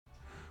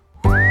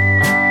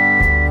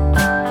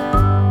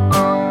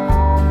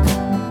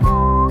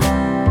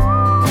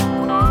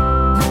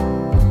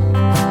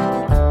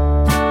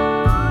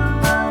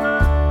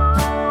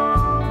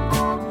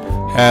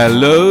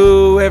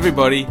Hello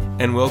everybody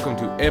and welcome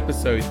to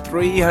episode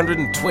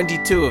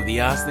 322 of the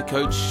Ask the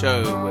Coach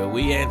show, where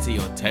we answer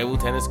your table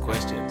tennis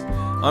questions.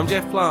 I'm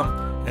Jeff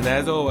Plum, and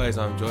as always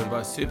I'm joined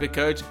by super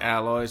coach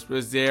Alois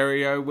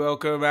Rosario.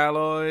 Welcome,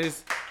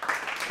 Alois.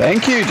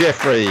 Thank you,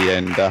 Jeffrey,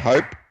 and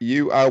hope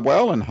you are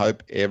well and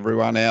hope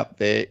everyone out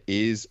there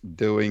is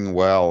doing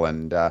well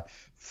and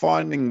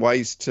finding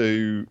ways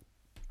to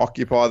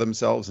occupy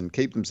themselves and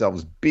keep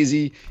themselves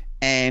busy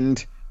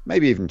and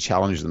maybe even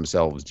challenge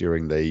themselves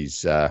during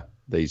these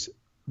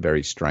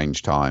very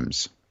strange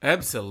times.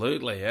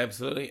 Absolutely.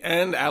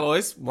 And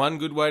Alois, one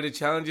good way to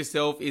challenge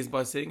yourself is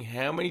by seeing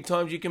how many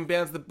times you can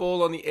bounce the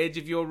ball on the edge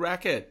of your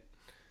racket.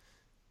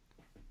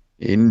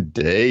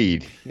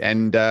 Indeed.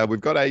 And we've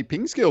got a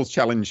ping skills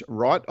challenge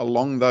right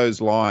along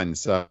those lines.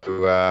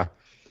 So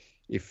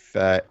if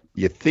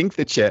you think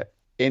that you're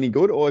any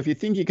good, or if you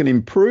think you can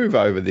improve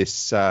over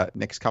this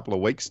next couple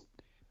of weeks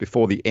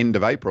before the end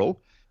of April,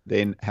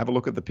 then have a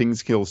look at the Ping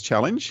Skills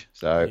Challenge.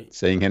 So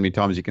seeing how many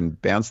times you can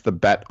bounce the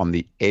bat on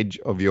the edge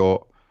of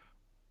your,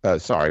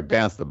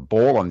 bounce the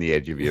ball on the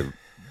edge of your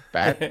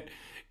bat.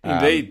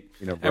 Indeed.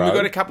 And we've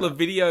got a couple of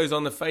videos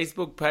on the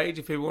Facebook page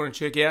if people want to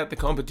check out the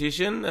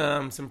competition.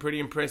 Some pretty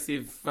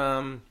impressive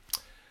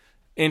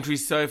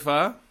entries so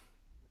far.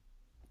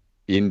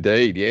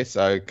 Indeed, yes.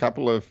 So a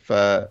couple of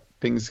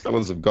Ping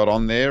Skillers have got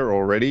on there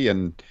already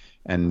and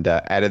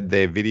added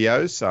their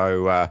videos.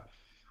 So,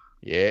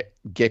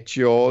 get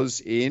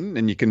yours in,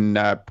 and you can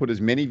put as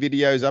many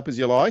videos up as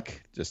you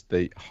like. Just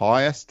the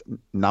highest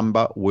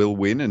number will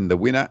win, and the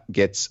winner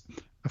gets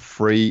a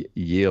free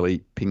yearly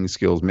Ping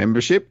Skills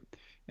membership.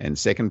 And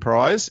second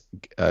prize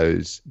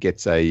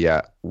gets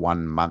a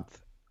 1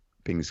 month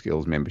Ping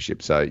Skills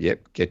membership. So,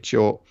 get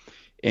your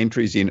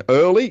entries in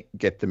early,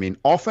 get them in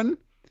often,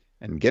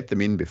 and get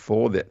them in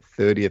before the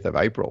 30th of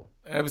April.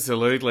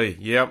 Absolutely,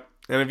 yep.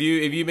 And have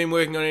you been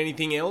working on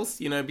anything else,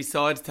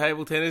 besides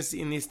table tennis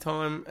in this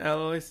time,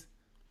 Alois?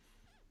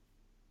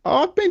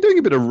 I've been doing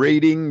a bit of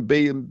reading,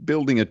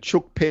 building a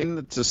chook pen.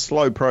 It's a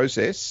slow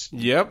process.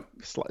 Yep.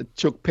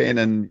 Chook pen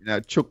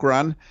and chook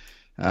run.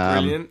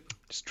 Brilliant.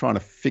 Just trying to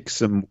fix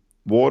some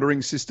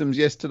watering systems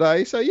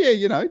yesterday. So,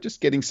 just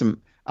getting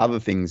some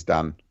other things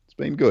done. It's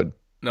been good.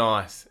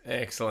 Nice.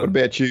 Excellent. What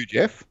about you,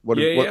 Jeff? What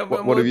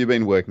have you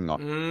been working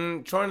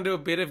on? Trying to do a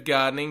bit of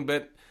gardening,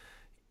 but,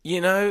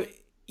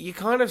 you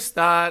kind of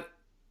start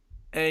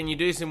and you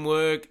do some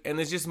work and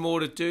there's just more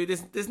to do.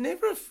 There's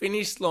never a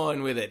finish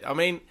line with it. I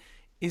mean,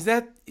 is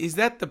that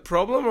the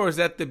problem, or is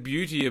that the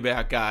beauty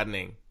about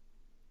gardening?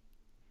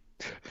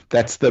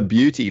 That's the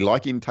beauty.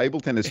 Like in table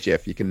tennis,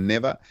 Jeff, you can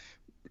never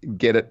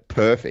get it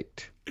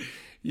perfect.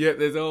 Yep,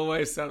 there's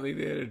always something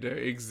there to do.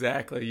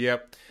 Exactly,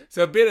 yep.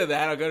 So a bit of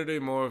that, I've got to do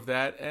more of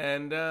that.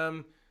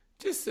 And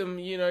just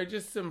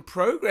some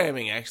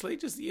programming, actually.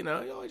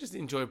 I just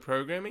enjoy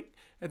programming.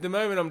 At the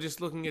moment, I'm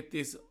just looking at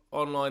this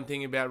online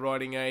thing about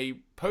writing a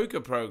poker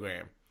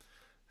program.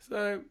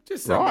 So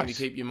just something to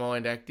keep your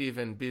mind active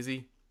and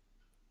busy.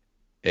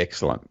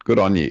 Excellent. Good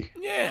on you.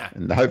 Yeah.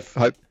 And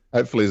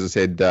hopefully, as I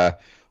said,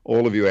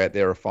 all of you out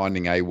there are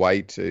finding a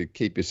way to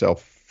keep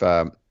yourself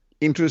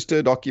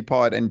interested,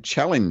 occupied, and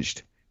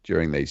challenged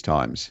during these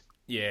times.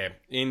 Yeah,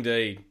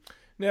 indeed.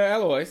 Now,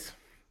 Alois,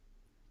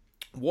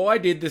 why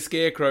did the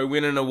Scarecrow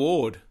win an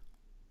award?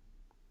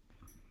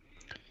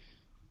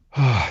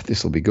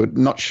 This will be good.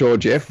 Not sure,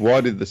 Jeff. Why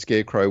did the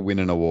Scarecrow win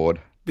an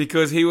award?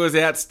 Because he was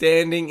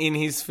outstanding in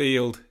his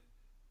field.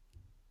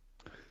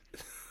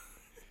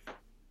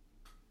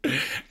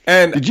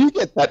 And did you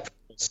get that,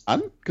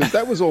 son? Because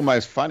that was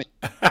almost funny.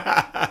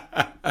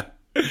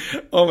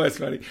 Almost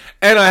funny.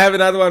 And I have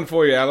another one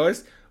for you,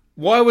 Alois.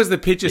 Why was the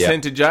pitcher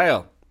sent to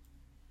jail?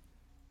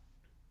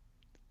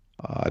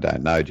 I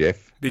don't know,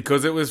 Jeff.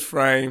 Because it was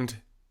framed.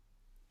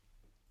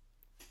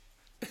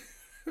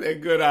 They're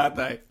good, aren't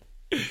they?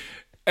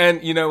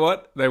 And you know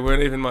what? They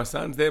weren't even my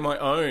sons. They're my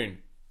own.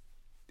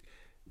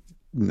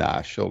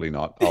 Nah, surely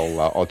not.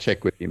 I'll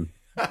check with him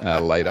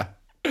later.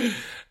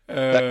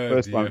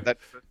 That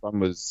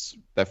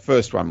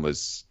first one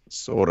was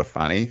sort of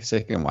funny.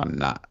 Second one,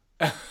 nah.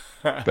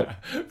 But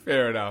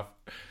fair enough.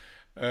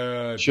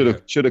 Should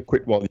have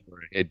quit while you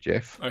were ahead,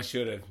 Jeff. I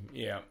should have.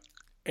 Yeah.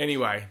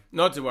 Anyway,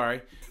 not to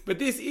worry. But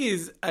this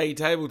is a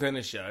table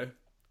tennis show,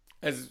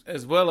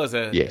 as well as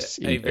a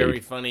very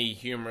funny,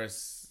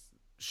 humorous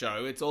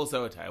show. It's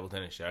also a table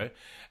tennis show.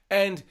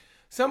 And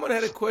someone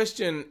had a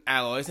question,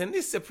 Alois, and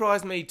this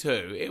surprised me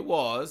too. It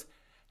was,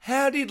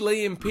 how did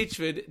Liam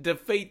Pitchford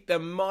defeat the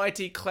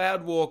mighty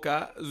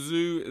Cloudwalker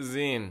Zhu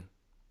Xin?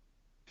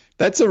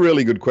 That's a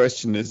really good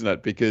question, isn't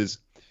it? Because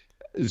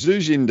Zhu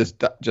Xin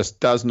just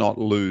does not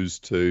lose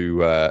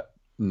to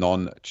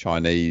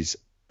non-Chinese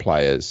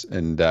players.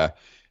 And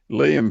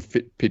Liam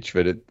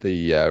Pitchford at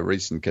the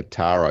recent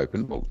Qatar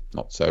Open, well,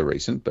 not so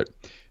recent, but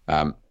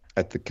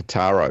at the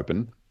Qatar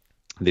Open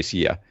this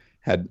year,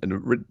 had a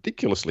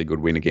ridiculously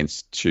good win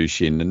against Xu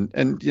Xin.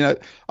 And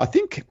I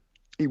think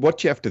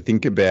what you have to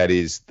think about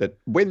is that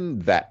when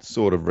that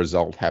sort of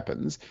result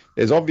happens,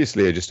 there's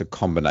obviously just a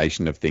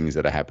combination of things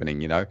that are happening.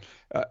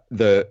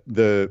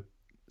 The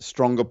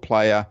stronger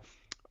player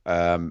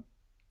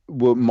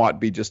might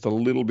be just a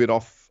little bit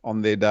off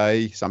on their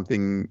day,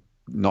 something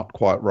not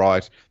quite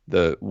right.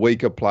 The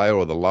weaker player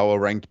or the lower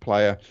ranked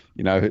player,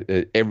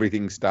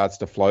 everything starts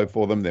to flow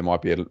for them. There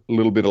might be a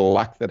little bit of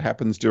luck that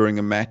happens during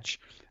a match.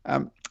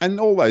 And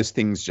all those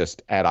things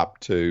just add up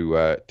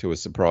to a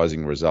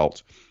surprising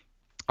result.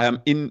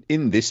 In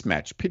this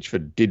match,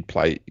 Pitchford did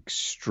play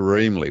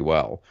extremely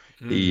well.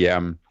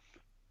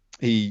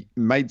 He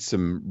made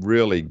some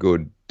really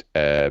good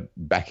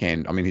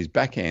backhand. I mean, his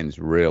backhand's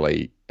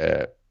really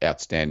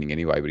outstanding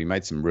anyway, but he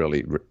made some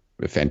really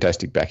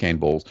fantastic backhand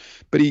balls.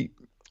 But he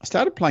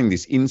started playing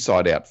this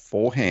inside-out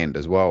forehand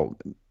as well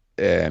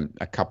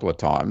a couple of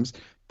times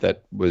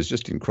that was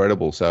just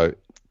incredible. So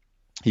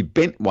he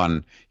bent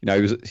one,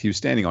 he was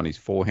standing on his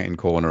forehand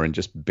corner and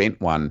just bent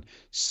one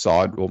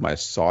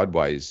almost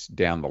sideways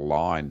down the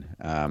line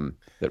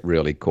that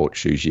really caught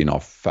Xu Jin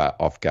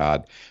off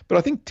guard. But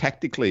I think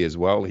tactically as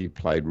well, he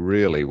played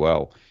really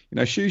well.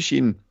 Xu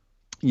Jin,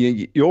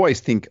 you always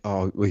think,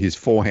 his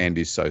forehand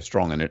is so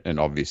strong, and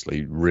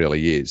obviously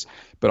really is.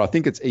 But I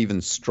think it's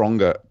even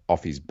stronger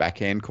off his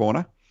backhand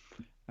corner.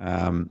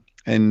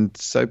 And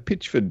so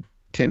Pitchford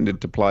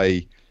tended to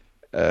play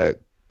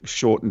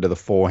short into the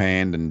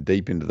forehand and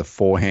deep into the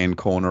forehand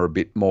corner a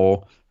bit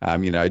more,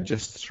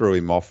 just threw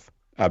him off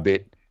a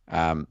bit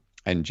and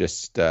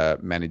just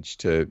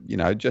managed to,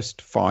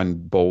 just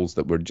find balls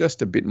that were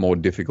just a bit more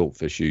difficult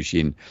for Xu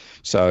Jin.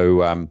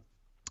 So,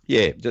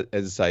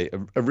 as I say,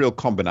 a real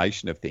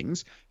combination of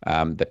things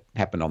that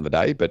happened on the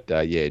day. But,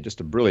 just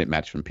a brilliant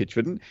match from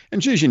Pitchford.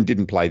 And Xu Jin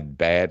didn't play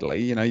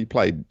badly. He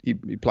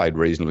played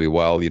reasonably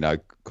well,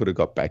 could have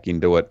got back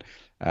into it.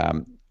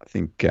 I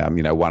think,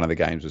 one of the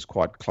games was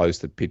quite close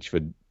that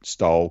Pitchford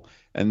stole.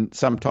 And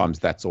sometimes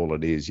that's all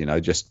it is,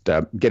 just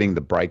getting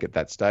the break at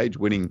that stage,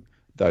 winning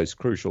those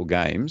crucial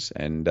games,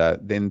 and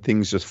then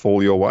things just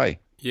fall your way.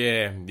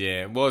 Yeah,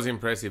 it was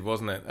impressive,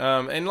 wasn't it?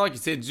 And like you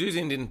said, Xu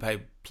Jin didn't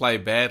play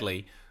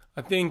badly.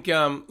 I think,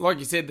 like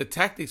you said, the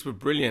tactics were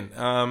brilliant.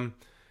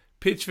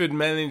 Pitchford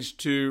managed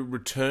to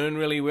return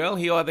really well.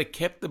 He either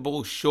kept the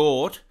ball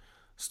short,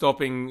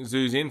 stopping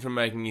Xu Jin from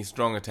making his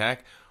strong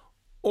attack,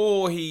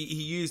 or he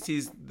used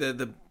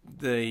the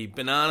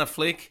banana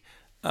flick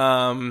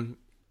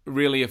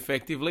really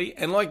effectively.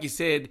 And like you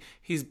said,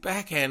 his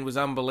backhand was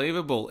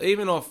unbelievable.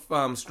 Even off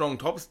strong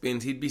top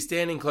spins, he'd be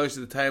standing close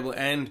to the table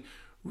and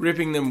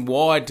ripping them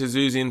wide to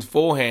Xu Jin's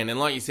forehand. And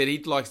like you said, he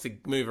likes to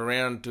move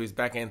around to his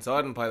backhand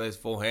side and play those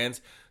forehands.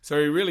 So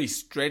he really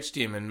stretched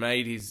him and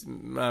made his,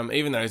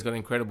 even though he's got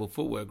incredible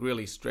footwork,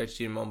 really stretched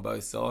him on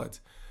both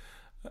sides.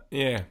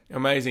 Yeah,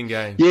 amazing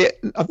game. Yeah,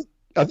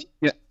 I think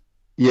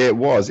yeah, it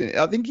was.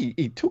 I think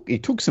he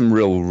took some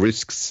real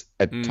risks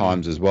at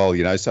times as well.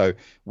 So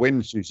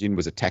when Xu Jin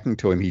was attacking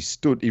to him,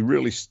 he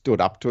really stood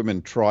up to him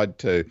and tried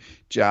to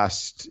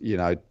just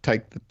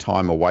take the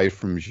time away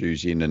from Xu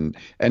Jin. And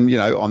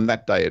on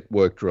that day it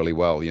worked really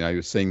well. He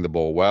was seeing the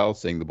ball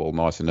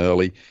nice and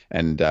early,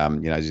 and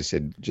as you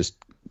said, just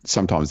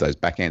sometimes those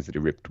backhands that he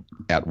ripped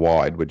out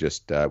wide were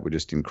just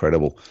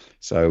incredible.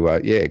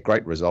 So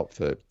great result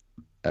for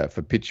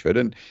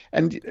Pitchford,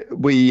 and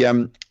we.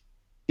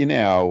 In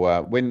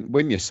our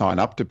when you sign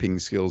up to Ping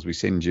Skills, we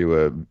send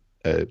you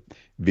a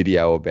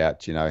video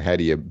about how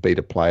do you beat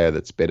a player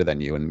that's better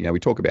than you, and we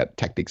talk about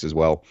tactics as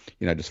well.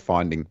 Just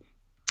finding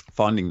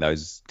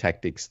those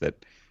tactics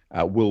that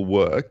will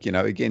work.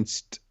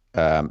 Against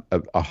a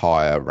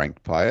higher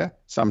ranked player.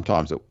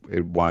 Sometimes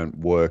it won't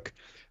work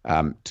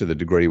to the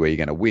degree where you're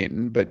going to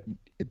win, but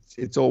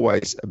it's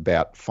always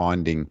about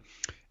finding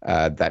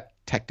that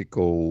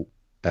tactical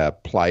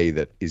play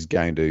that is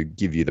going to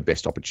give you the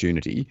best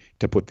opportunity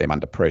to put them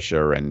under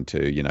pressure and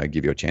to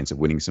give you a chance of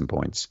winning some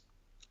points.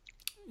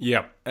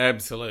 Yep,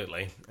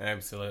 absolutely.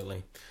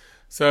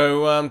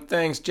 So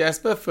thanks,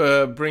 Jasper,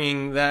 for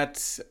bringing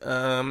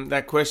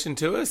that question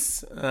to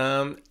us.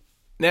 Now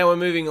we're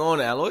moving on,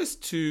 Alois,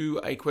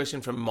 to a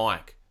question from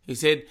Mike. He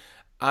said,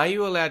 "Are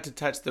you allowed to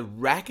touch the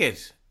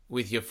racket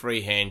with your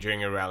free hand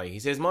during a rally?" He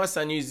says, "My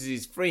son uses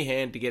his free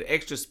hand to get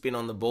extra spin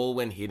on the ball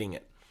when hitting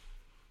it."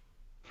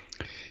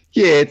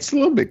 Yeah, it's a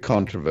little bit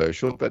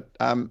controversial, but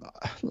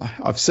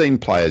I've seen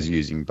players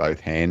using both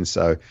hands,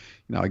 so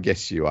I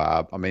guess you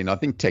are. I mean, I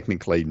think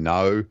technically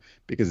no,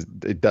 because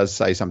it does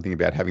say something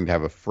about having to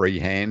have a free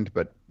hand,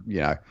 but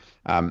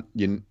I don't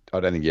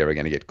think you're ever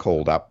going to get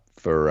called up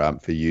for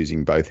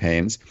using both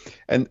hands.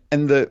 And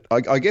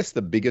I guess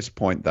the biggest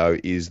point though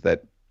is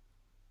that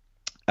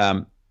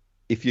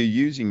if you're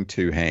using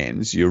two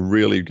hands, you're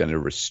really going to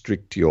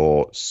restrict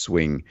your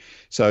swing.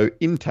 So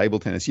in table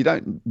tennis, you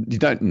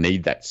don't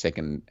need that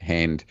second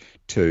hand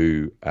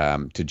to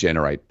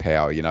generate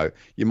power.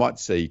 You might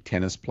see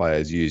tennis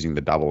players using the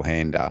double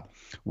hander,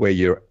 where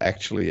you're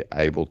actually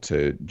able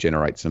to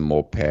generate some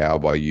more power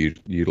by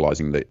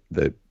utilizing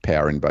the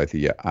power in both of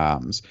your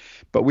arms.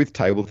 But with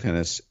table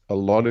tennis, a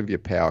lot of your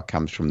power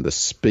comes from the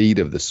speed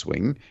of the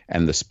swing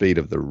and the speed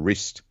of the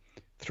wrist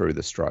through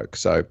the stroke.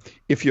 So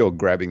if you're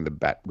grabbing the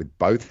bat with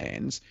both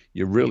hands,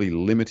 you're really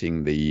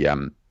limiting the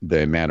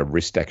amount of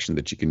wrist action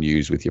that you can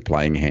use with your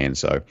playing hand.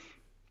 So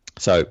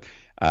So,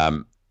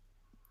 so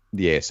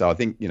I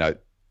think,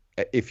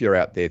 if you're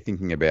out there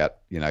thinking about,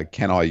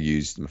 can I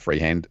use my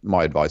freehand?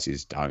 My advice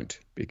is don't,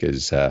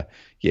 because,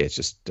 it's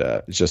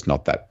just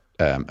not that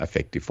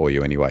effective for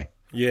you anyway.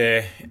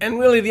 Yeah, and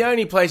really the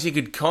only place you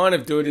could kind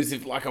of do it is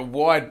if like a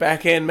wide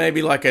backhand,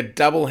 maybe like a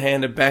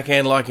double-handed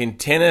backhand like in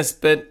tennis,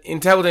 but in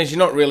table tennis you're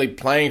not really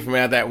playing from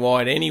out that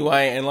wide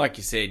anyway, and like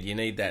you said, you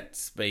need that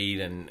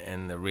speed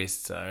and the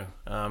wrist, so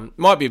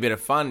might be a bit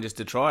of fun just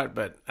to try it,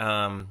 but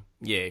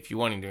if you're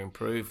wanting to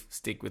improve,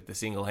 stick with the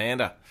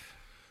single-hander.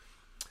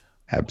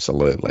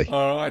 Absolutely.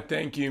 All right,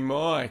 thank you,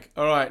 Mike.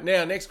 All right,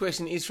 now next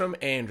question is from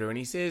Andrew, and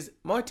he says,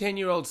 my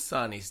 10-year-old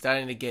son is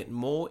starting to get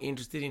more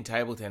interested in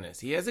table tennis.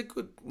 He has an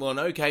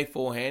okay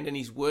forehand, and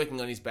he's working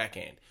on his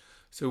backhand.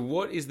 So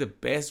what is the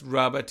best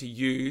rubber to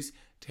use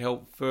to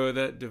help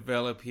further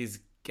develop his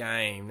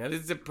game? Now,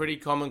 this is a pretty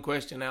common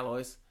question,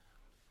 Alois.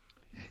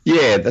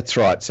 Yeah, that's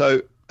right.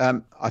 So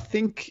I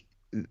think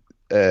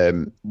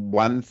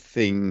one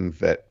thing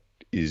that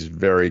is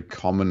very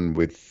common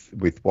with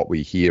what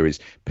we hear is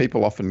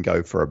people often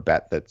go for a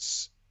bat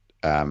that's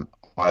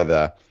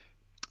either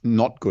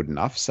not good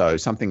enough, so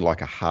something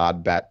like a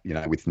hard bat,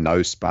 with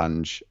no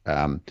sponge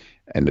and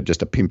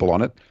just a pimple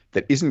on it,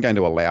 that isn't going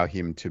to allow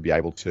him to be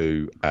able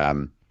to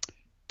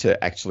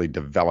actually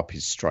develop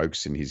his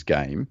strokes in his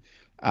game.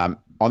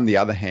 On the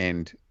other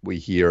hand, we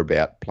hear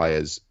about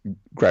players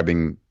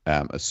grabbing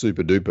a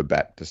super duper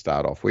bat to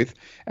start off with,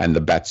 and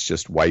the bat's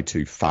just way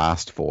too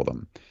fast for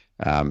them.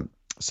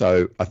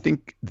 So I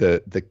think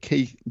the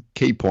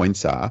key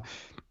points are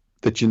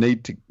that you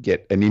need to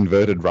get an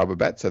inverted rubber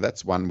bat. So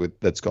that's one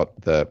that's got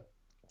the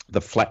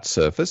flat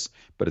surface,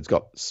 but it's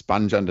got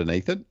sponge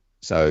underneath it.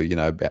 So,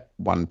 about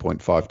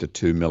 1.5 to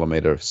 2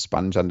 millimeter of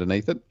sponge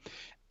underneath it.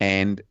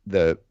 And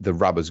the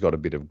rubber's got a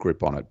bit of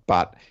grip on it.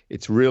 But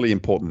it's really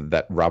important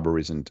that rubber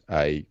isn't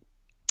a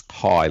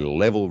high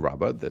level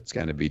rubber that's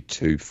going to be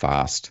too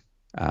fast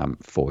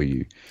for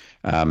you.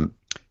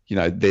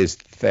 There's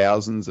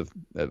thousands of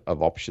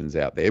options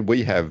out there.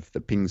 We have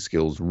the Ping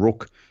Skills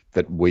Rook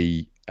that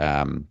we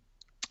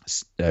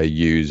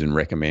use and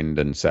recommend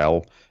and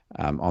sell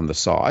on the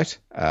site.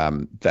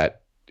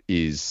 That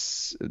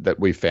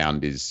we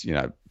found is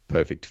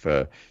perfect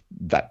for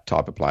that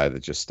type of player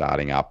that's just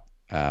starting up.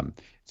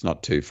 It's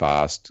not too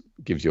fast,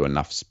 gives you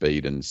enough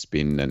speed and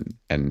spin,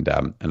 and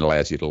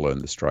allows you to learn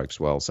the strokes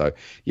well. So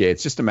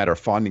it's just a matter of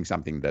finding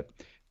something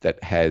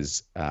that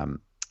has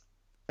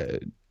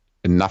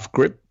enough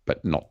grip,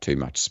 but not too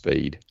much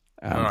speed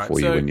for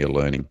you when you're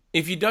learning.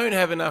 If you don't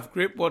have enough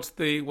grip, what's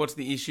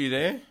the issue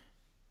there?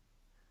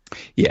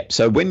 Yeah,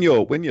 so when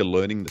you're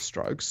learning the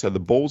strokes, so the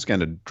ball's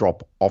going to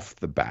drop off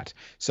the bat.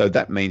 So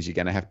that means you're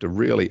going to have to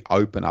really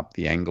open up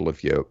the angle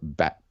of your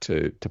bat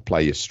to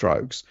play your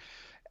strokes.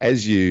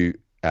 As you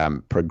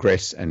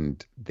progress,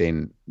 and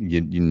then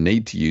you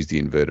need to use the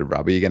inverted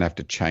rubber, you're going to have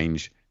to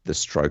change the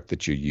stroke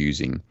that you're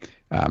using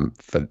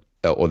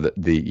or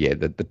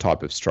the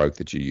type of stroke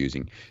that you're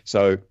using.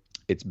 So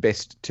it's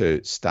best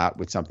to start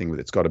with something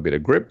that's got a bit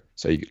of grip,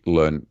 so you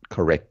learn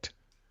correct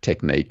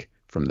technique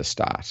from the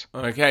start.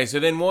 Okay, so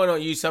then why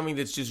not use something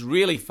that's just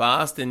really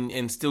fast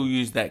and still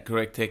use that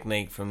correct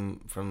technique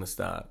from the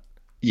start?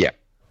 Yeah.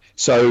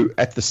 So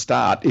at the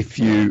start, if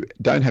you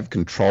don't have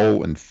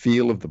control and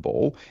feel of the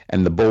ball,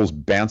 and the ball's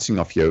bouncing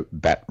off your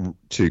bat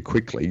too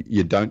quickly,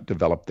 you don't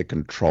develop the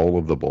control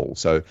of the ball.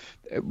 So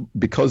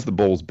because the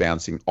ball's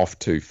bouncing off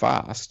too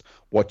fast,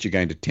 what you're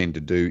going to tend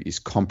to do is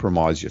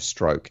compromise your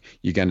stroke.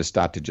 You're going to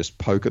start to just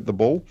poke at the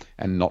ball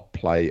and not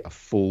play a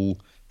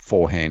full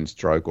forehand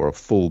stroke or a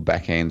full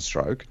backhand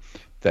stroke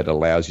that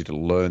allows you to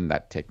learn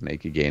that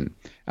technique again.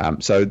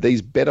 So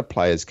these better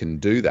players can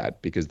do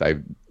that because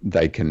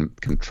they can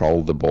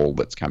control the ball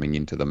that's coming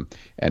into them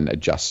and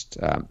adjust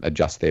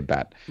their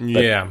bat.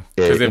 Yeah,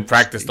 because they've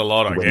practiced a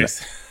lot, I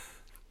guess.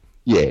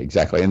 Yeah,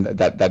 exactly. And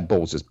that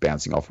ball's just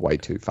bouncing off way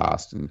too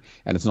fast, and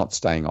it's not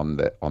staying on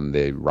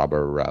the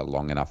rubber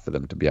long enough for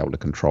them to be able to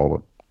control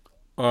it.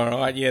 All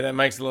right, yeah, that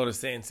makes a lot of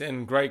sense.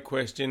 And great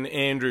question,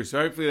 Andrew. So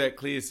hopefully that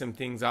clears some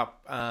things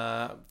up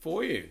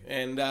for you.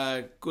 And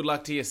good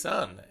luck to your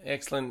son.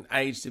 Excellent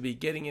age to be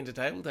getting into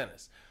table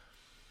tennis.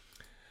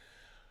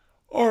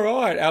 All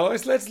right,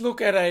 Alois, let's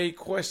look at a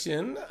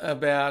question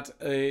about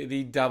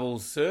the double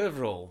serve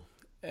rule.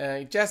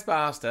 Jasper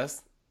asked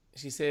us,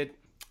 she said,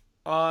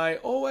 I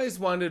always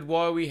wondered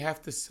why we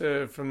have to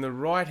serve from the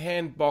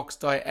right-hand box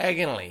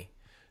diagonally.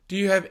 Do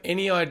you have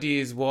any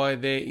ideas why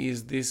there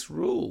is this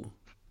rule?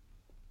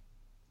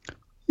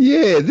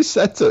 Yeah, it's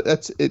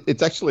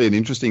actually an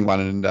interesting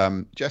one,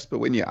 and Jasper,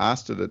 when you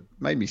asked it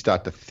made me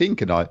start to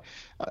think, and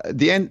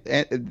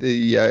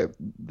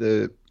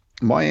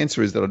my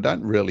answer is that I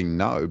don't really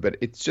know, but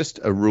it's just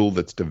a rule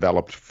that's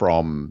developed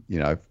from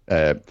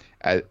as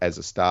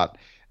a start,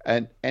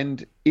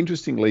 and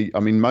interestingly, I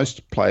mean,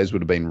 most players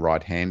would have been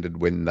right-handed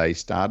when they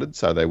started,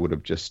 so they would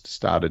have just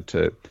started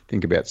to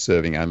think about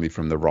serving only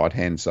from the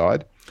right-hand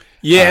side.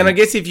 Yeah, and I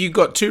guess if you've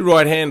got two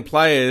right-hand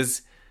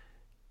players,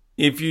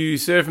 if you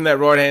serve from that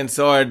right-hand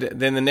side,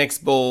 then the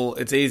next ball,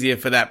 it's easier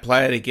for that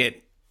player to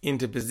get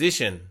into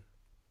position.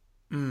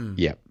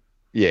 Yeah,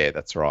 yeah,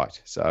 that's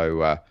right.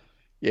 So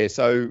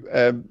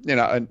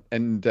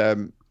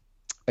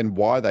and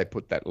why they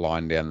put that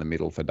line down the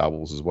middle for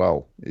doubles as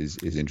well is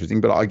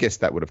interesting. But I guess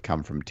that would have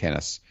come from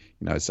tennis,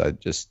 so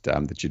just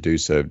that you do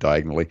serve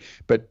diagonally.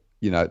 But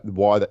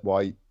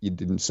why you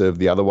didn't serve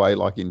the other way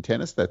like in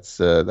tennis? That's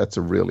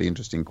a really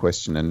interesting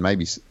question, and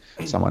maybe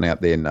someone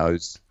out there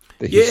knows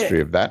the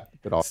history of that.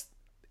 But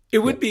it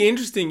would be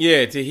interesting,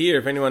 to hear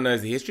if anyone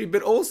knows the history.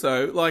 But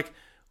also, like,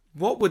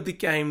 what would the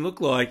game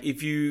look like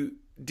if you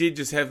did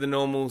just have the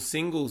normal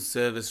singles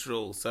service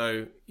rule?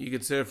 So you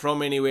could serve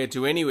from anywhere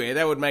to anywhere.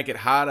 That would make it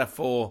harder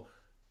for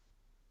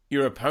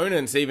your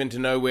opponents even to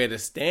know where to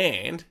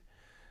stand.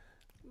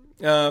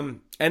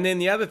 And then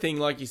the other thing,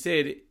 like you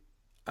said,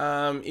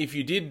 if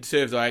you did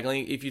serve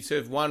diagonally, if you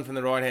served one from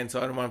the right-hand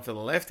side and one from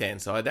the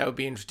left-hand side, that would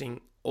be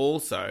interesting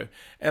also.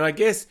 And I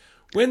guess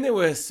when there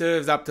were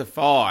serves up to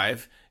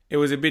 5, it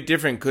was a bit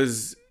different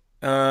because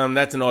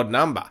that's an odd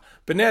number.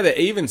 But now they're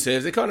even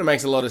serves, it kind of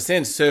makes a lot of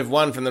sense. Serve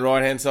one from the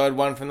right-hand side,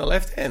 one from the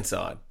left-hand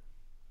side.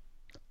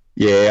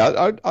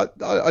 Yeah,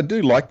 I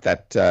do like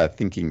that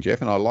thinking, Jeff,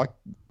 and I like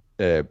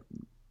the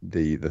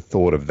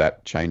thought of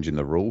that change in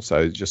the rule.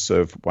 So just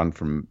serve one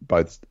from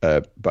both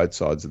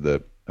sides of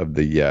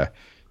the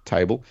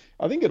table.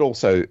 I think it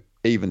also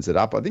evens it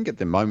up. I think at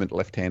the moment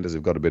left-handers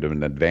have got a bit of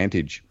an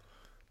advantage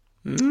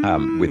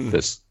with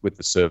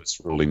the service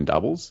rule in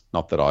doubles.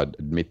 Not that I'd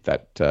admit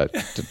that to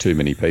too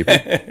many people,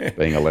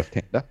 being a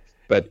left-hander.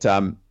 But I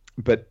mean,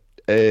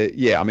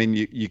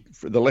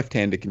 the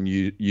left-hander can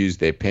use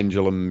their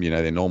pendulum,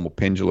 their normal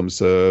pendulum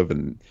serve,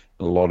 and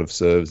a lot of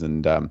serves,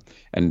 and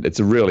it's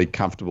a really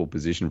comfortable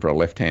position for a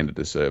left-hander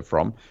to serve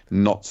from.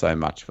 Not so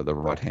much for the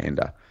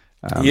right-hander.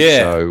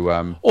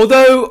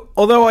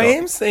 Although I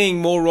am seeing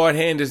more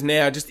right-handers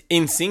now, just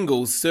in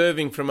singles,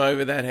 serving from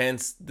over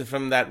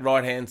from that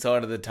right-hand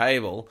side of the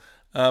table.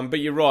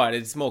 But you're right;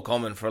 it's more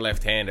common for a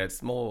left-hander.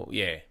 It's more,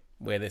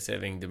 where they're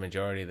serving the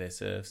majority of their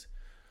serves.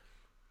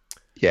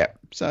 Yeah,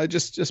 so it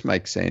just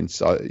makes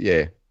sense.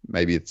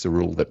 Maybe it's a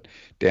rule that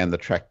down the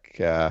track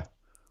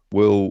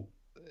will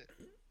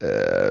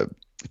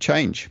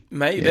change.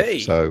 Maybe.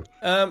 So,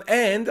 I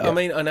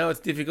mean, I know it's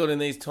difficult in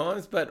these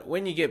times, but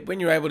when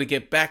you're able to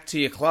get back to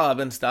your club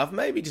and stuff,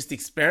 maybe just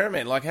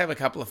experiment. Like, have a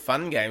couple of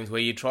fun games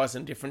where you try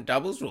some different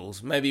doubles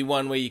rules. Maybe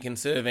one where you can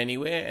serve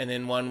anywhere, and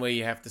then one where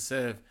you have to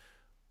serve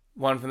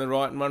one from the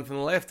right and one from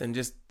the left, and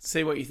just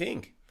see what you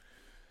think.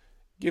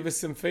 Give us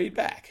some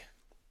feedback.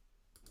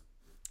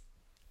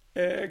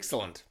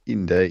 Excellent.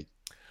 Indeed.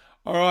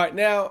 All right.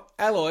 Now,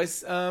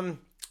 Alois,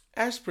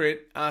 Ashbrit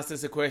asked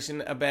us a question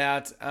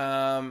about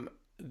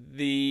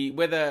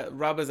whether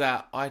rubbers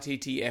are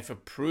ITTF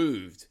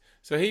approved.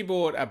 So he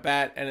bought a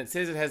bat and it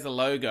says it has the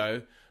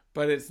logo,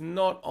 but it's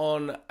not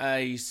on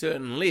a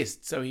certain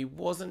list. So he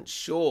wasn't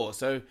sure.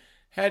 So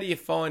how do you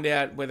find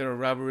out whether a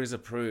rubber is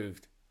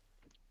approved?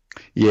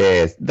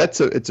 Yeah, it's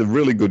a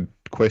really good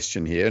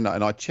question here. And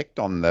I checked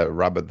on the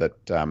rubber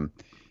that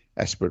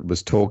Ashbrit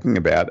was talking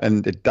about,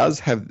 and it does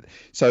have.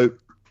 So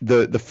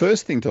the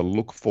first thing to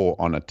look for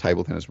on a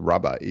table tennis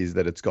rubber is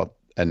that it's got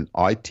an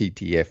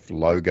ITTF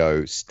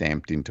logo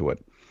stamped into it.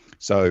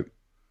 So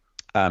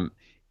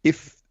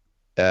if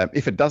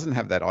it doesn't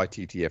have that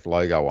ITTF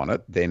logo on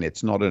it, then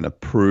it's not an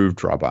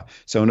approved rubber.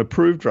 So an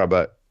approved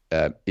rubber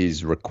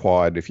is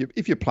required if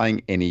you're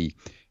playing any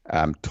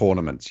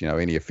tournaments,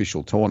 any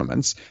official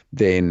tournaments,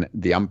 then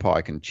the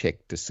umpire can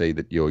check to see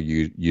that you're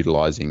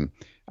utilizing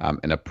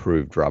an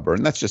approved rubber,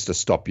 and that's just to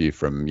stop you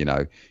from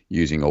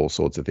using all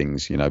sorts of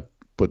things.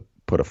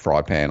 Put a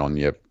fry pan on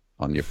your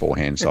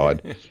forehand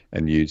side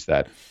and use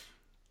that.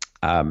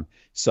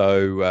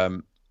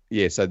 So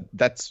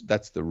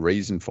that's the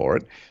reason for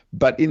it.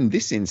 But in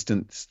this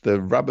instance,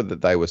 the rubber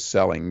that they were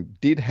selling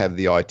did have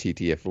the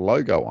ITTF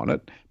logo on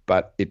it,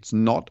 but it's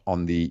not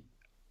on the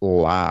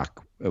LARC,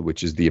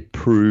 which is the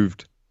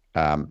approved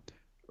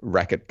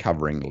racket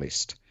covering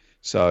list.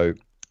 So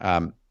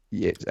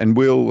yes, and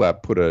we'll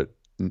put a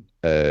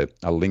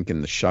link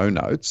in the show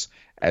notes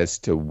as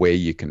to where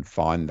you can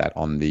find that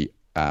on the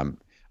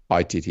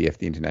ITTF,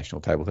 the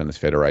International Table Tennis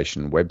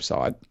Federation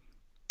website,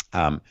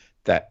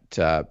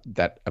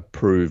 that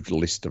approved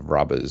list of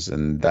rubbers,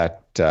 and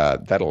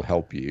that'll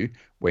help you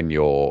when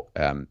you're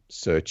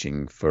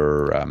searching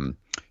for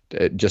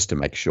just to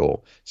make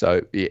sure.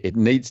 So it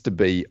needs to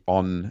be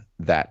on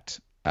that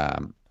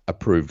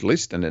approved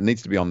list, and it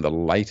needs to be on the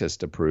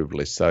latest approved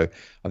list. So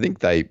I think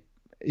they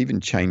even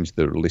change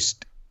the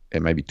list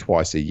maybe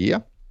twice a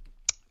year.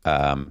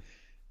 So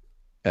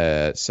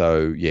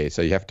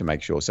you have to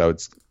make sure. So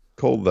it's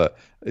called the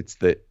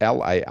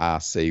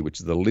LARC, which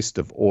is the list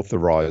of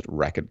authorized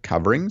racket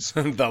coverings.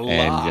 The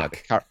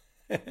LARC.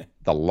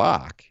 The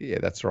LARC. Yeah,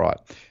 that's right.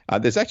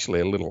 There's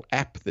actually a little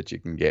app that you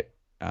can get,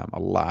 a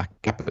LARC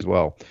app as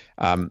well.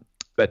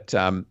 But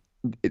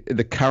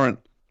the current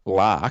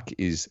LARC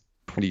is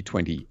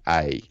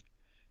 2020A.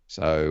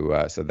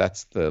 So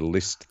that's the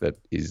list that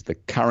is the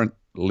current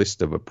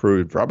list of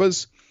approved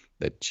rubbers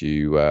that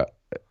you are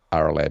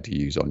allowed to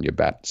use on your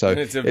bat. So and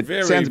it's a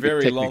very,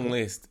 very long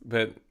list,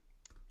 but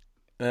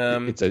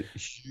It's a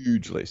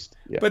huge list.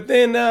 Yeah. But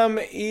then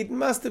it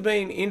must have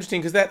been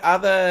interesting because that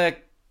other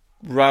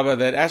rubber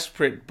that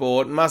Ashprit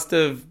bought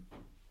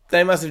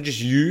they must have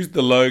just used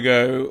the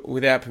logo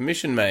without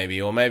permission,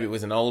 maybe, or maybe it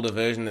was an older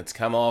version that's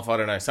come off. I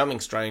don't know. Something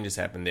strange has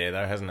happened there,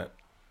 though, hasn't it?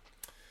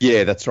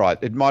 Yeah, that's right.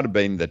 It might have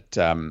been that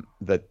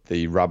that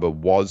the rubber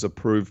was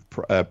approved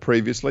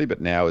previously,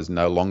 but now is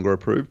no longer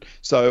approved.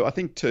 So I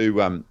think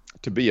to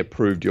be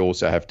approved, you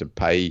also have to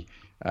pay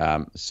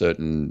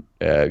certain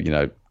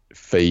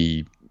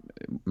fee,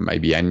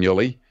 maybe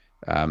annually.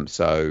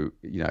 So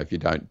if you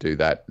don't do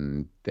that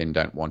and then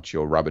don't want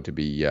your rubber to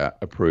be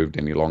approved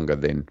any longer,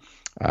 then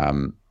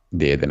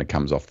then it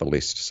comes off the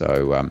list.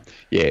 So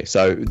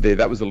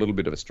that was a little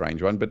bit of a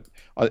strange one. But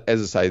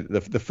as I say,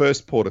 the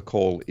first port of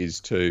call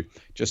is to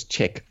just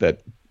check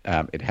that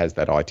it has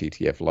that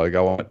ITTF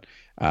logo on it.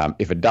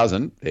 If it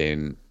doesn't,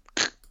 then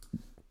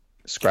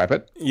scrap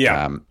it.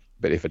 Yeah.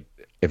 But if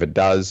it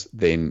does,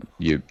 then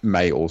you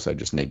may also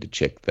just need to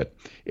check that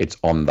it's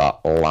on the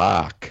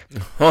lark.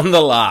 On the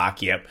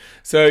lark, yep.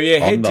 So,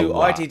 head to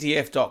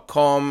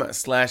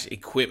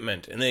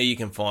ittf.com/equipment, and there you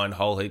can find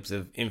whole heaps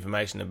of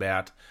information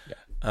about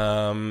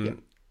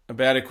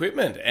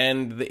equipment,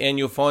 and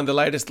you'll find the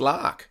latest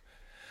lark.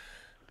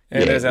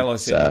 And as Aloy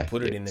said, we'll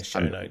put it in the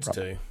show notes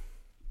too.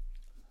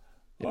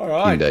 All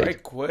right, indeed.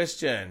 Great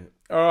question.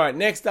 All right,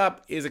 next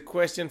up is a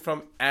question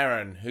from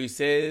Aaron, who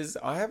says,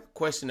 I have a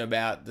question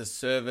about the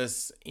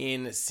service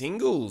in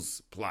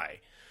singles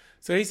play.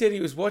 So he said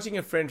he was watching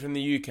a friend from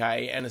the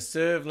UK and a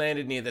serve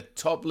landed near the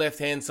top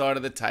left-hand side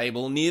of the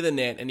table, near the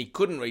net, and he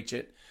couldn't reach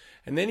it.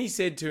 And then he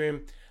said to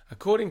him,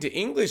 according to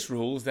English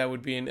rules, that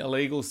would be an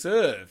illegal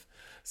serve.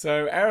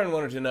 So Aaron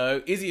wanted to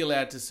know, is he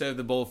allowed to serve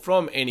the ball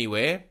from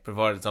anywhere,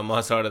 provided it's on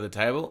my side of the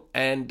table,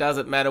 and does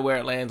it matter where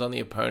it lands on the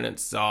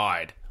opponent's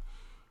side?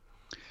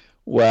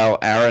 Well,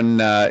 Aaron,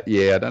 I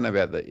don't know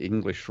about the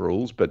English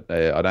rules, but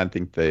I don't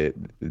think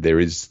there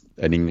is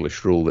an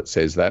English rule that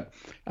says that.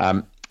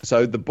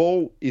 So the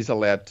ball is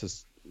allowed to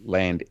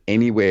land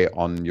anywhere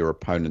on your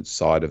opponent's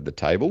side of the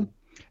table,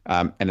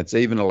 and it's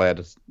even allowed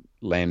to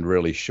land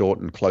really short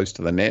and close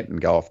to the net and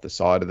go off the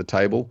side of the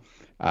table,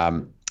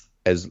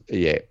 as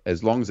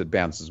long as it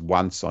bounces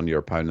once on your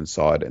opponent's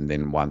side and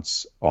then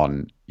once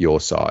on your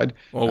side.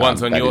 Or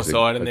once on your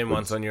side and then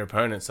once on your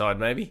opponent's side,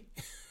 maybe.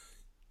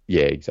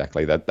 Yeah,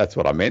 exactly. That's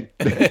what I meant.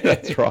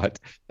 That's right.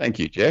 Thank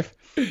you, Jeff.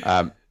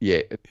 Then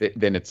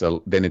it's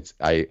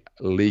a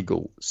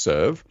legal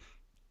serve.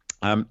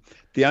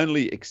 The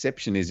only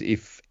exception is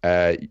if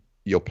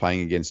you're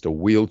playing against a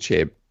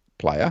wheelchair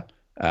player,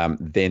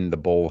 then the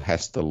ball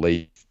has to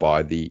leave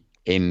by the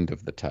end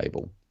of the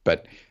table.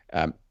 But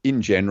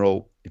in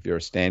general, if you're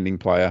a standing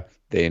player,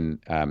 then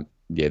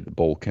the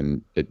ball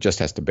it just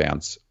has to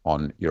bounce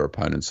on your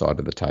opponent's side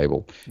of the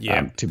table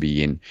to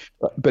be in.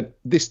 But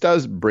this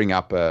does bring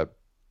up an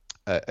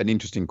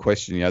interesting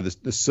question.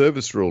 The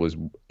service rule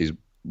is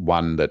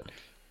one that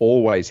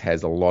always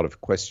has a lot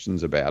of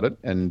questions about it,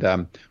 and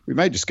we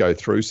may just go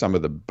through some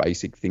of the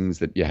basic things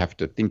that you have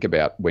to think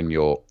about when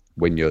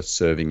you're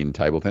serving in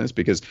table tennis,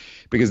 because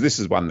this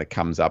is one that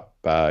comes up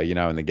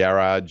in the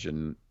garage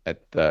and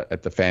at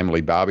the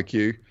family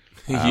barbecue.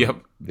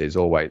 Yep. There's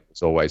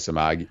always some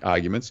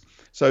arguments.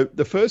 So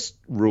the first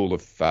rule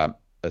of a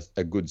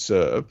good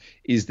serve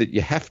is that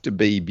you have to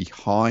be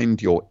behind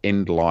your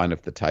end line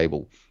of the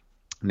table.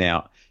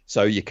 Now,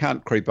 so you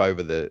can't creep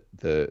over the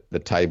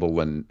table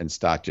and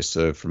start your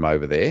serve from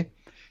over there.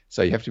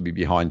 So you have to be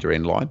behind your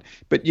end line.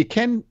 But you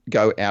can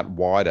go out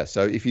wider.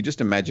 So if you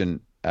just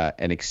imagine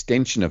an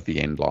extension of the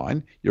end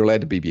line, you're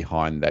allowed to be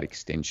behind that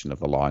extension of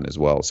the line as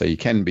well. So you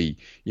can be,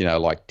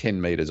 like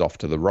 10 meters off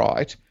to the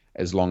right,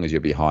 as long as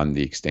you're behind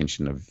the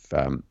extension of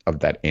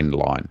that end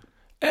line.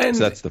 And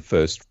so that's the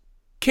first.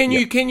 Can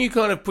you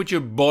kind of put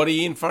your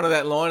body in front of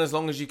that line as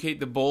long as you keep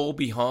the ball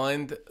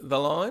behind the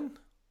line?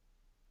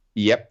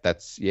 Yep,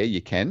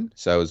 you can.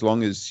 So as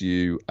long as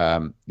you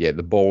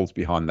the ball's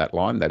behind that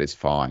line, that is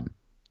fine.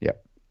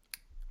 Yep.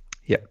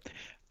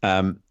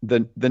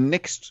 The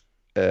next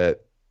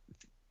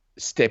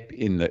step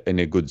in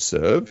a good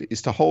serve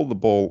is to hold the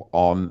ball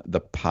on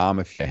the palm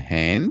of your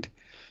hand.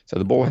 So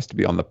the ball has to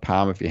be on the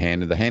palm of your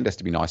hand, and the hand has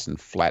to be nice and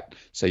flat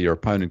so your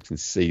opponent can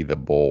see the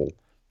ball.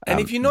 And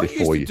if you're not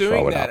used to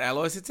doing that,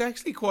 Alois, it's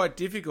actually quite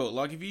difficult.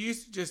 Like if you're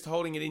used to just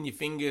holding it in your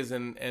fingers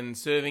and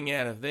serving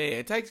out of there,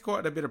 it takes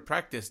quite a bit of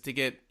practice to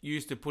get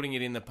used to putting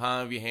it in the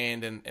palm of your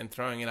hand and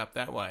throwing it up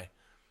that way.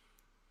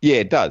 Yeah,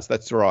 it does.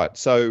 That's right.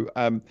 So,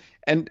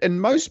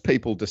 and most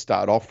people to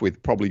start off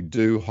with probably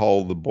do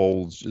hold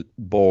the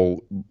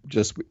ball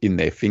just in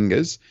their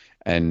fingers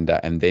and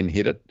then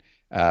hit it.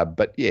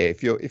 But yeah,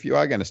 if you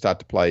are going to start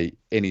to play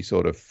any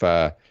sort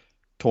of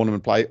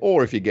tournament play,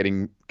 or if you're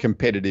getting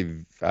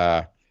competitive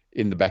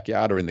in the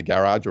backyard or in the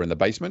garage or in the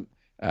basement,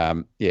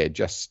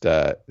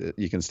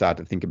 you can start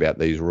to think about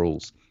these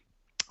rules.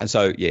 And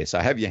so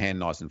have your hand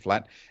nice and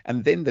flat.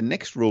 And then the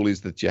next rule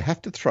is that you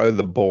have to throw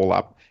the ball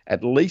up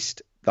at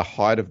least the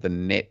height of the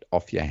net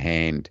off your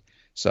hand.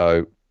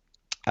 So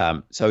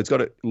it's got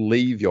to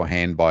leave your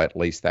hand by at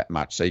least that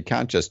much. So you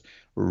can't just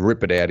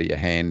rip it out of your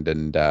hand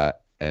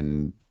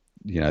and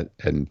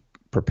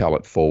propel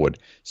it forward.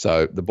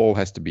 So the ball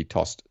has to be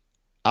tossed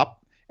up.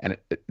 And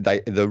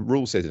the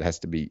rule says it has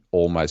to be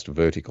almost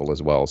vertical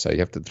as well. So you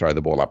have to throw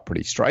the ball up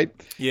pretty straight.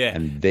 Yeah.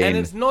 And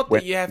it's not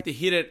that you have to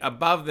hit it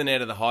above the net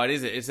of the height,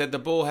 is it? It's that the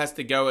ball has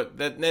to go at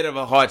that net of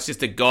a height's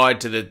just a guide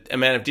to the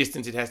amount of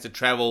distance it has to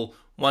travel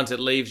once it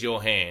leaves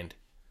your hand.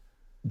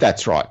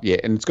 That's right. Yeah.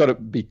 And it's got to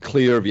be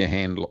clear of your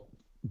hand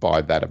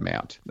by that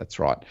amount. That's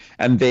right.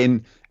 And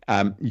then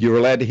you're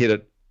allowed to hit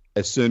it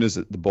as soon as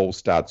the ball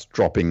starts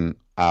dropping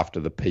after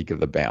the peak of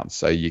the bounce.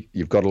 So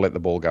you've got to let the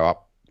ball go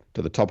up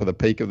to the top of the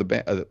peak of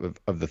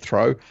the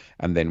throw,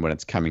 and then when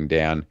it's coming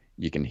down,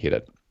 you can hit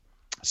it.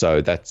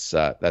 So that's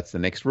the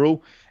next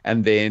rule.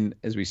 And then,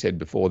 as we said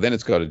before, then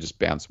it's got to just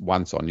bounce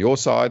once on your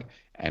side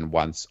and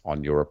once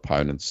on your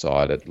opponent's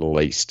side at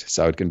least.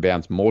 So it can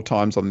bounce more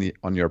times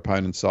on your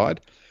opponent's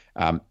side,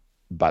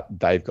 but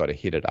they've got to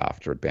hit it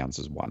after it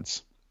bounces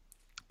once.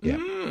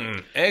 Yeah,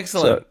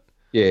 excellent.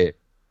 So,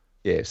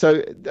 yeah.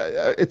 So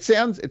it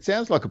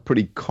sounds like a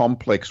pretty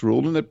complex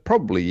rule, and it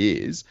probably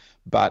is,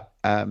 but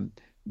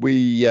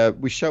we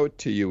show it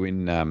to you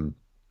in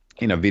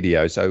a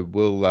video, so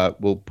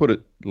we'll put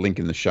a link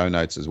in the show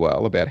notes as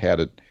well about how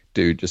to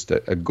do just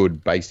a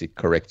good basic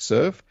correct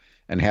serve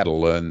and how to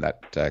learn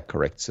that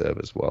correct serve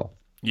as well.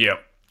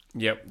 Yep,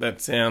 that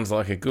sounds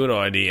like a good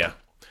idea.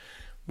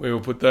 We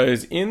will put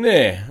those in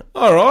there.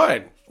 All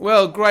right.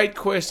 Well, great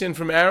question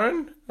from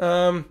Aaron.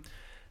 Now,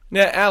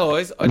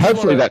 Alois,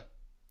 hopefully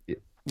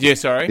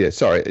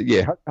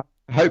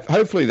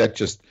that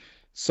just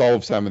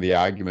solve some of the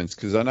arguments,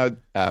 because I know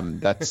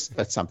that's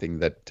something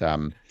that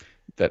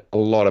that a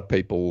lot of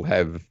people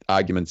have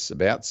arguments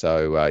about.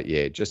 So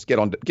just get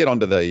onto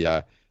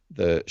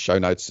the show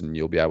notes, and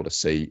you'll be able to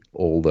see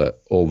all the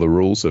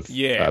rules of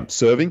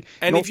serving.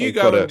 And if you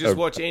go and just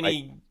watch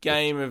any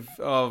game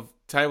of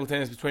table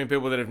tennis between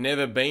people that have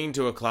never been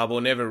to a club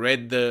or never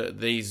read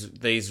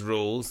these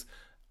rules,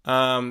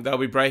 they'll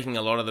be breaking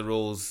a lot of the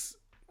rules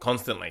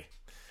constantly.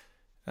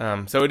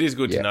 So it is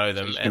good to know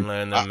them and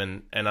learn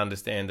them and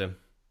understand them.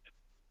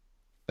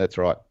 That's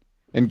right.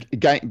 And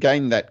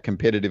gain that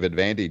competitive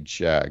advantage,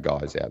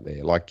 guys out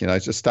there.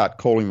 Just start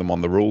calling them on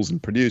the rules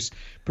and produce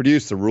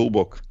the rule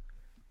book.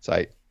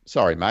 Say,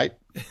 sorry, mate.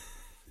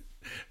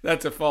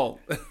 That's a fault.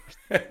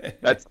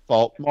 That's a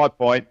fault. My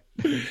point.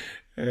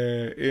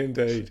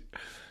 Indeed.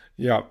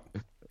 Yeah.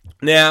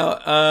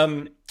 Now,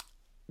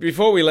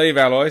 before we leave,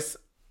 Alois,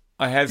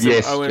 I have some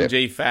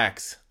OMG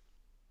facts.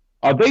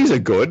 Oh, these are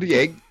good.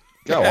 Yeah.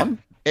 Go on.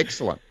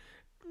 Excellent.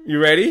 You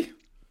ready?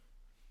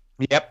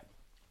 Yep.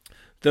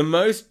 The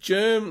most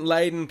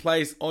germ-laden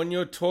place on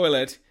your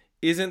toilet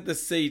isn't the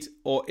seat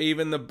or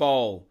even the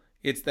bowl.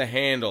 It's the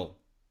handle.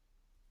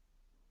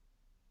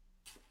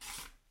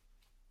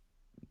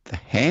 The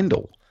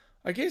handle?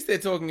 I guess they're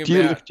talking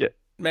about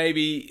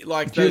maybe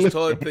like those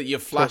toilets that you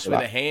flush with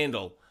a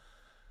handle.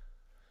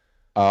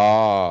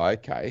 Oh,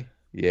 okay.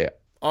 Yeah.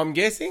 I'm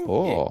guessing.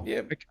 Oh. Yeah.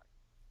 Okay.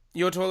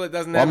 Your toilet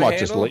doesn't have a handle?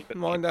 Just leave it.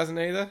 Mine doesn't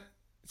either.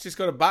 It's just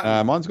got a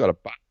button. Mine's got a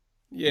button.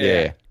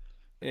 Yeah.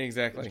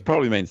 Exactly. It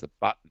probably means the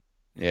button.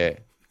 Yeah.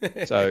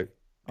 So,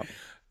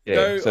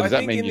 So I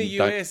think in the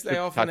US they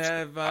often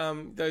have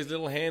those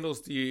little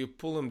handles. Do you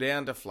pull them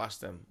down to flush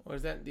them, or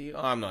is that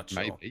I'm not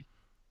sure. Maybe,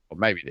 or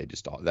maybe they're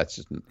just that's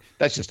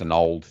just an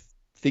old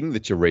thing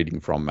that you're reading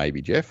from.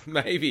 Maybe, Jeff.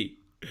 Maybe.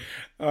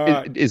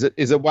 Is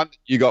it one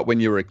you got when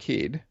you were a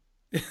kid?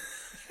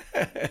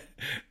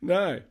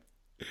 No.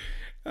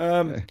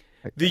 The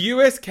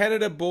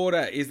US-Canada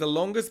border is the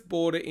longest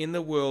border in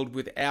the world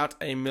without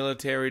a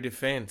military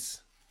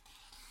defense.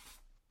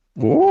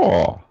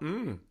 Whoa.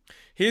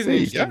 Here's an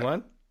interesting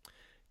one.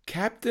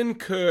 Captain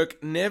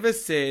Kirk never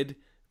said,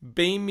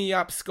 "Beam me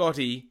up,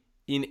 Scotty,"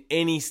 in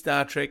any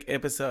Star Trek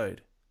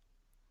episode.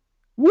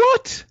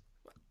 What?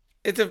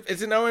 It's an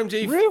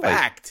OMG really?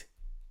 fact.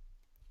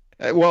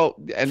 Well,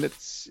 and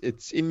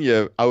it's in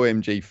your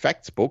OMG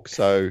facts book,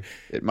 so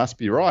it must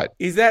be right.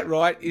 Is that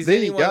right? Is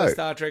anyone a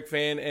Star Trek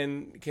fan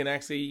and can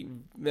actually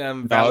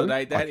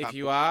validate that? If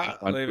you are,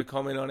 leave a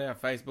comment on our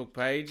Facebook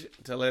page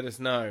to let us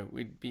know.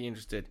 We'd be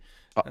interested.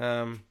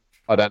 I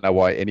don't know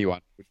why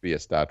anyone would be a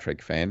Star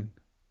Trek fan.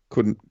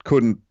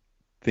 Couldn't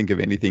think of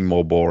anything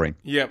more boring.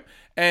 Yep.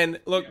 And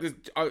look,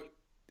 a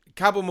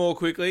couple more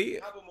quickly.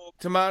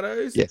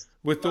 Tomatoes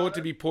were thought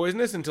to be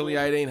poisonous until the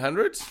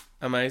 1800s.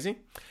 Amazing.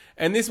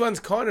 And this one's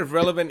kind of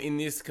relevant in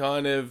this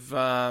kind of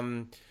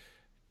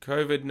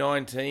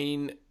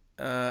COVID-19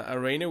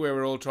 arena where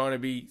we're all trying to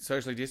be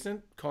socially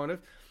distant, kind of.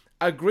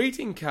 A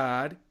greeting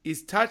card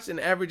is touched an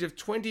average of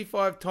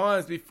 25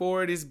 times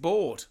before it is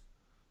bought.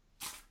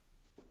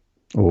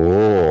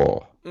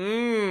 Oh.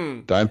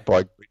 Don't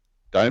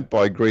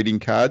buy greeting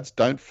cards.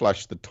 Don't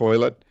flush the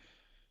toilet.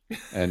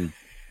 And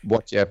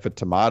watch out for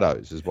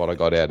tomatoes is what I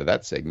got out of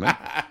that segment.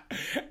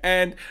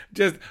 And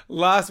just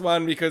last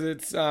one, because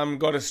it's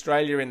got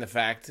Australia in the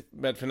fact,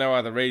 but for no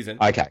other reason.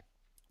 Okay.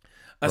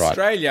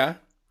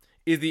 Australia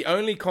is the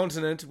only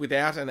continent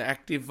without an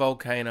active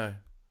volcano.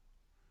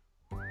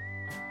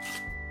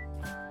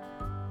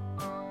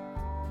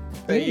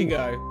 There you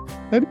go.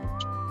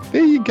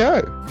 There you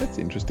go. That's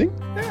interesting.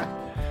 Yeah.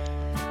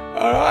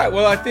 All right.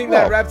 Well, I think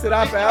that wraps it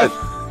up, Al.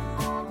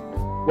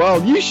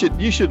 Well, you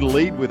should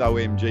lead with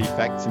OMG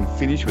facts and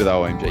finish with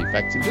OMG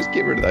facts and just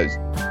get rid of those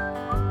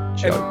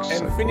jokes.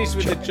 And finish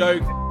with the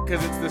joke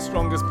because it's the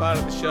strongest part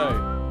of the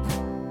show.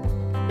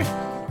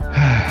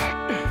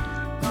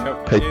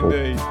 People.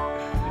 Indeed.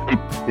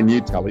 Can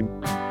you tell him?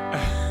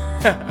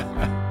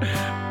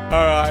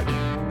 All right.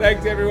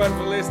 Thanks everyone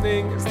for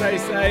listening. Stay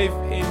safe.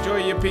 Enjoy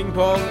your ping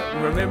pong.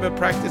 Remember,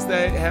 practice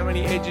that. How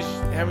many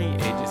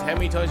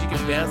times you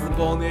can bounce the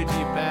ball on the edge of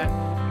your bat.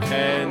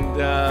 And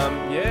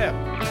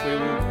we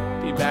will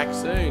be back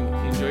soon.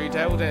 Enjoy your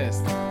table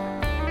tennis.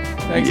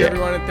 Thanks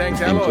everyone, and thanks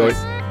Alois.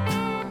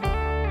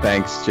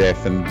 Thanks,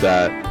 Jeff, and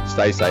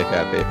stay safe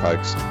out there,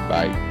 folks.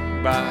 Bye.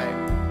 Bye.